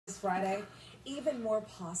Friday. Even more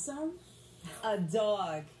possum, a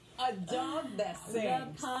dog. A dog that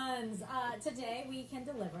sings. The puns. Today we can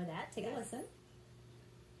deliver that. Take a listen.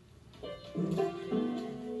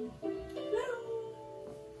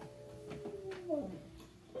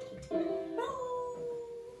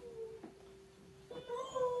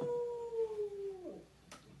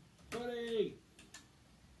 Buddy!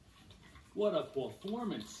 What a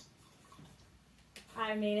performance.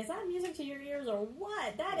 I mean, is that music to your ears or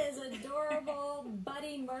what? That is adorable.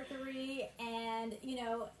 Buddy Mercury, and you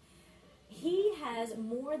know, he has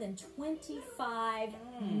more than 25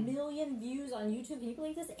 million views on YouTube. Can you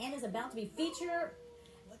believe this? And is about to be featured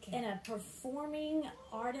in a performing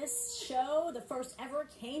artist show, the first ever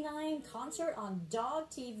canine concert on Dog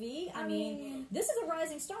TV. I mean, this is a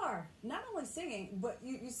rising star. Not only singing, but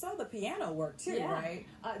you saw the piano work too, Yeah. right?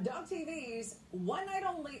 Dog TV's One Night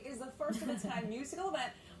Only is the first of its kind musical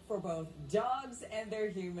event for both dogs and their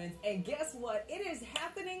humans. And guess what? It is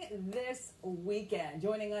happening this weekend.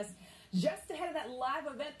 Joining us just ahead of that live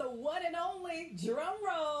event, the one and only, drum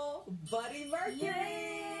roll, Buddy Mercury.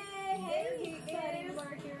 Yay! There he Buddy is.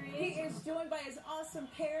 Mercury. He is joined by his awesome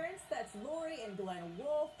parents. That's Lori and Glenn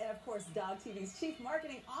Wolf, and of course, Dog TV's Chief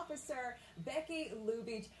Marketing Officer, Becky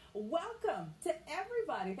Lubich. Welcome to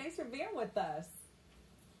everybody. Thanks for being with us.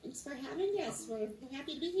 Thanks for having us. We're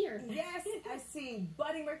happy to be here. Yes, I see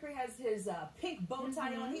Buddy Mercury has his pink bow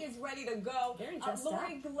tie on. He is ready to go. Very dressed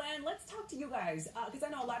Lori, up. Glenn, let's talk to you guys, because I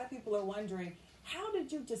know a lot of people are wondering, how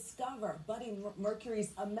did you discover Buddy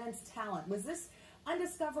Mercury's immense talent? Was this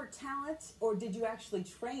undiscovered talent, or did you actually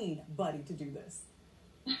train Buddy to do this?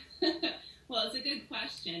 Well, it's a good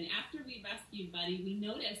question. After we rescued Buddy, we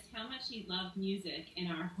noticed how much he loved music in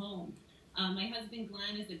our home. My husband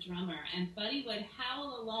Glenn is a drummer, and Buddy would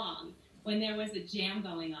howl along when there was a jam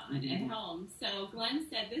going on at home. So Glenn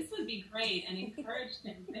said this would be great and encouraged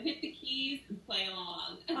him to hit the keys and play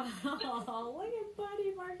along. Oh, look at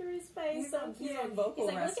Buddy Mercury's face. He's So on cute. vocal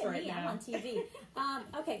He's like, rest look at right me, I'm now. on TV.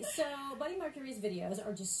 Okay, so Buddy Mercury's videos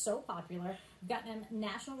are just so popular. Gotten him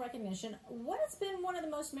national recognition. What has been one of the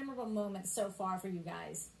most memorable moments so far for you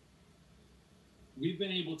guys? We've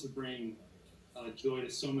been able to bring joy to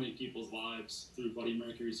so many people's lives through Buddy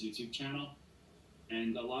Mercury's YouTube channel.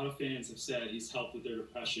 And a lot of fans have said he's helped with their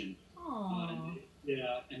depression. Aww.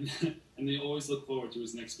 And they always look forward to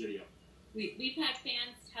his next video. We've had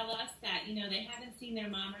fans tell us that, you know, they haven't seen their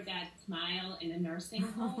mom or dad smile in a nursing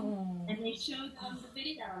home, and they show them the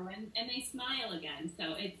video, and they smile again.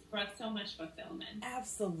 So it's brought so much fulfillment.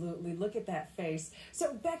 Absolutely. Look at that face.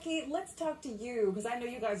 So, Becky, let's talk to you, because I know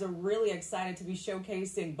you guys are really excited to be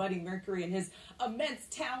showcasing Buddy Mercury and his immense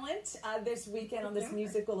talent this weekend on this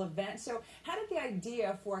musical event. So, how did the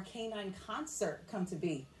idea for a canine concert come to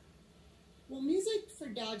be? Well, music for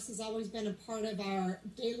dogs has always been a part of our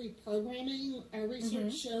daily programming. Our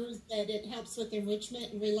research shows that it helps with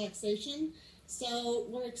enrichment and relaxation. So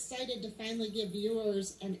we're excited to finally give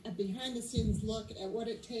viewers a behind-the-scenes look at what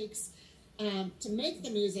it takes to make the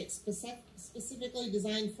music specifically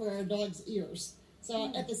designed for our dog's ears.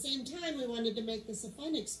 So at the same time, we wanted to make this a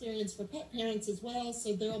fun experience for pet parents as well,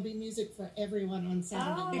 so there will be music for everyone on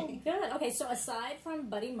Saturday. Oh, good. Okay, so aside from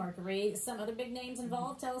Buddy Mercury, some other big names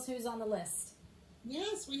involved. Tell us who's on the list.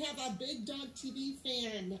 Yes, we have a big Dog TV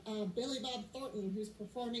fan, Billy Bob Thornton, who's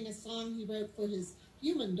performing a song he wrote for his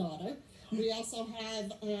human daughter. We also have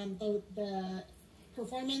the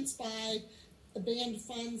performance by the band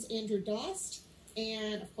Fun's Andrew Dost.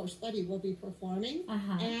 And, of course, Buddy will be performing.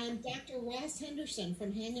 And Dr. Ross Henderson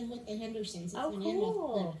from Hanging with the Hendersons. Oh,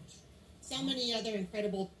 cool. So many other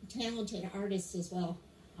incredible, talented artists as well.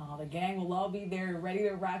 Oh, the gang will all be there ready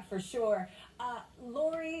to rock for sure.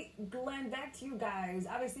 Lori, Glenn, back to you guys.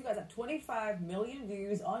 Obviously, you guys have 25 million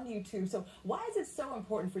views on YouTube. So why is it so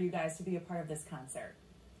important for you guys to be a part of this concert?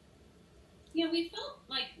 Yeah, we felt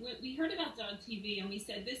like we heard about Dog TV and we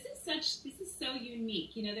said, this is so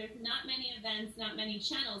unique. You know, there's not many events, not many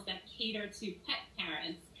channels that cater to pet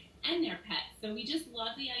parents and their pets. So we just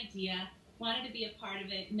love the idea, wanted to be a part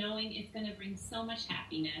of it, knowing it's going to bring so much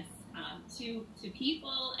happiness to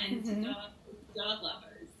people and to dog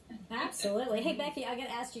lovers. Absolutely. Hey, Becky, I got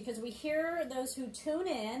to ask you, because we hear those who tune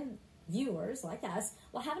in, viewers like us,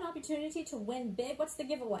 will have an opportunity to win big. What's the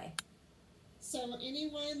giveaway? So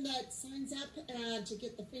anyone that signs up to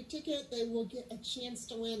get the free ticket, they will get a chance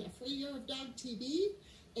to win a free year of Dog TV,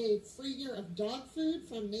 a free year of dog food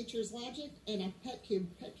from Nature's Logic, and a Pet Cube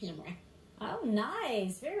pet camera. Oh,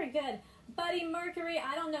 nice. Very good. Buddy Mercury,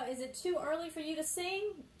 I don't know. Is it too early for you to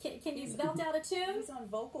sing? Can you belt out a tune? He's on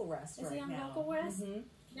vocal rest right now. Is he on vocal rest?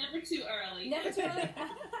 Never too early. Never too early.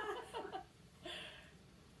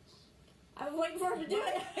 I was waiting for him to do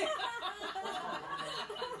it.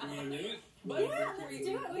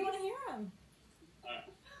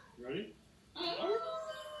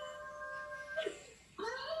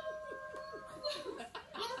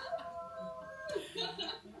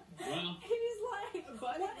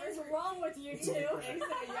 with you He two. said,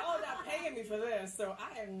 y'all not paying me for this, so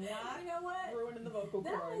I am not You know what? ruining the vocal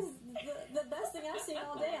That cords. was the best thing I've seen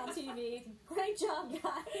all day on TV. Great job,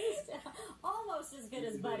 guys. Almost as good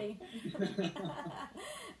as Buddy.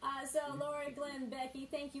 So, Lori, Glenn, Becky,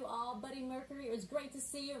 thank you all. Buddy Mercury, it was great to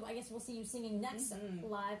see you. I guess we'll see you singing next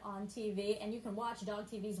live on TV. And you can watch Dog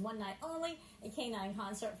TV's One Night Only, a canine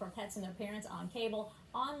concert for pets and their parents on cable,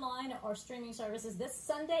 online, or streaming services this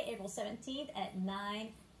Sunday, April 17th at 9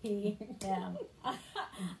 p.m. I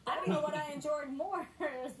don't know what I enjoyed more,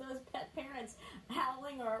 is those pet parents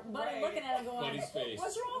howling or Buddy looking at him going, Buddy's face.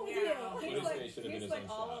 what's wrong with Yeah. you? He's Buddy's face should have been he's his like own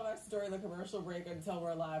all shot. of us during the commercial break until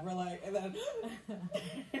we're live. We're like, and then.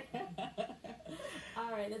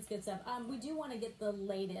 All right, that's good stuff. We do want to get the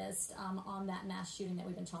latest on that mass shooting that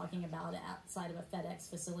we've been talking about outside of a FedEx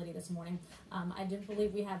facility this morning. I do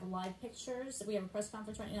believe we have live pictures. We have a press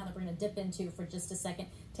conference right now that we're going to dip into for just a second.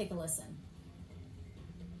 Take a listen.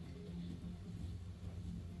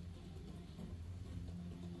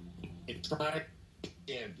 And try to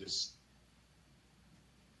end this.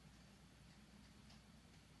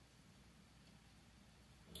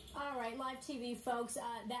 All right, live TV, folks.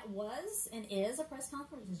 That was and is a press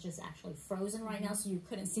conference. It's just actually frozen right now, so you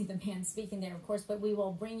couldn't see the man speaking there, of course. But we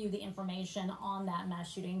will bring you the information on that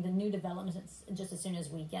mass shooting, the new developments, just as soon as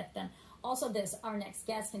we get them. Also, our next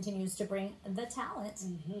guest continues to bring the talent.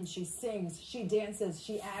 She sings, she dances,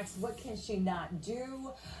 she acts. What can she not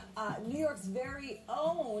do? New York's very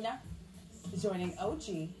own is joining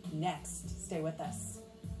OG next. Stay with us.